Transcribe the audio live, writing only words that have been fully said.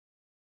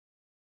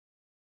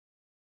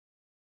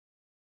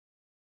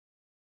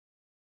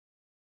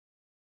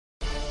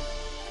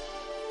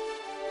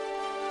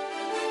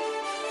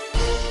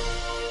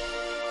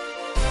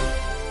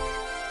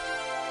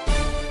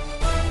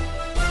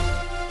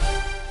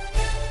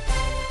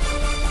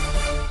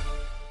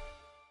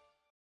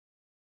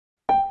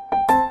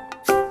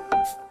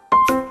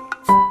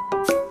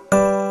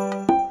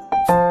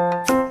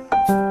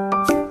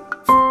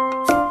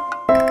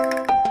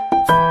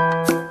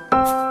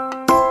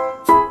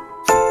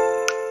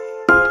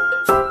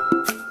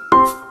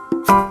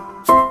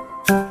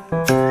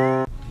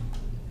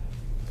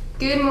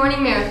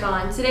Morning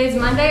Marathon. Today is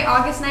Monday,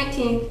 August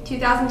 19th,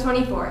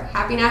 2024.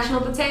 Happy National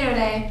Potato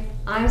Day.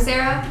 I'm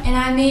Sara. And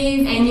I'm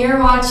Maeve. And you're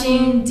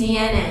watching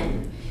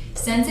DNN.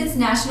 Since it's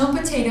National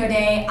Potato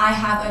Day, I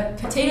have a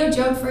potato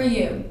joke for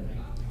you.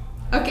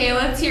 Okay,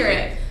 let's hear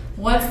it.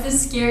 What's the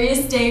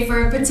scariest day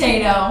for a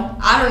potato?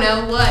 I don't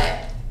know,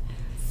 what?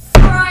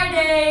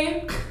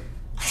 Friday!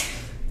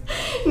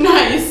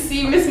 Nice.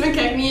 See Miss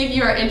McKechnie if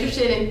you are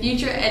interested in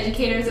Future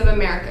Educators of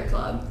America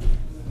Club.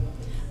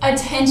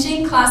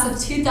 Attention class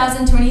of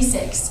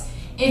 2026.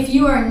 If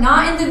you are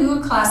not in the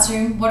Google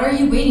Classroom, what are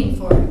you waiting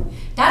for?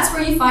 That's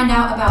where you find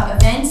out about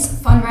events,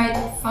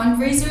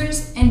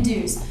 fundraisers, and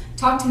dues.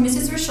 Talk to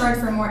Mrs. Richard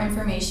for more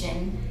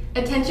information.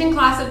 Attention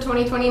class of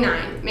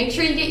 2029. Make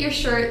sure you get your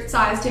shirt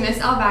size to Miss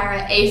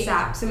Elvira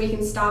ASAP so we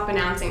can stop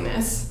announcing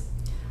this.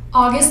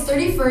 August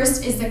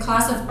 31st is the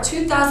class of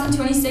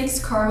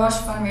 2026 car wash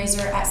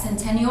fundraiser at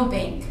Centennial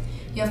Bank.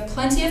 You have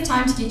plenty of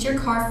time to get your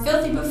car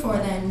filthy before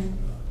then.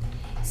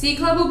 C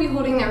Club will be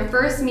holding their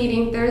first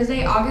meeting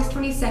Thursday, August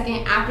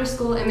 22nd after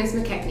school in Miss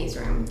McKechnie's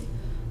room.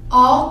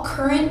 All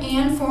current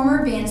and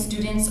former band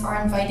students are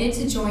invited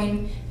to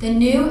join the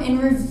new and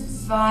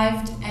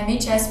revived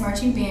MHS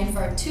Marching Band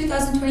for our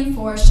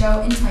 2024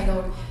 show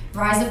entitled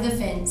Rise of the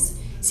Finns.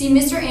 See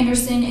Mr.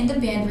 Anderson in the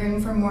band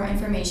room for more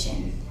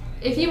information.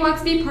 If you want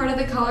to be part of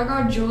the Color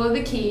Guard Jewel of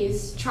the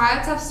Keys,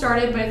 tryouts have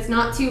started, but it's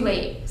not too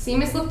late. See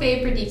Miss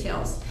LaFave for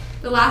details.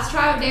 The last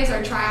tryout days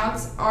are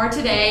tryouts are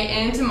today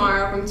and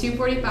tomorrow from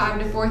 2:45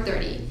 to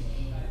 4:30.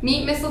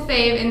 Meet Miss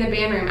LaFave in the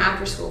band room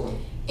after school.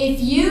 If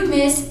you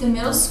missed the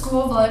middle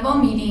school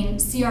volleyball meeting,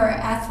 see our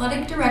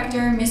athletic director,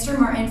 Mr.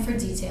 Martin, for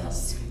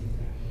details.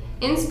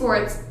 In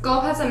sports,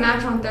 golf has a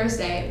match on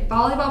Thursday.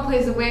 Volleyball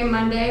plays away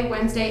Monday,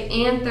 Wednesday,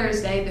 and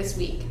Thursday this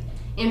week.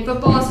 And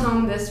football is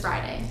home this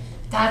Friday.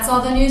 That's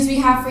all the news we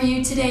have for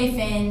you today,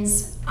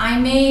 Finns.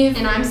 I'm Maeve.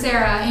 And I'm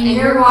Sara. And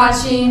you're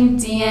watching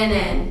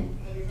DNN.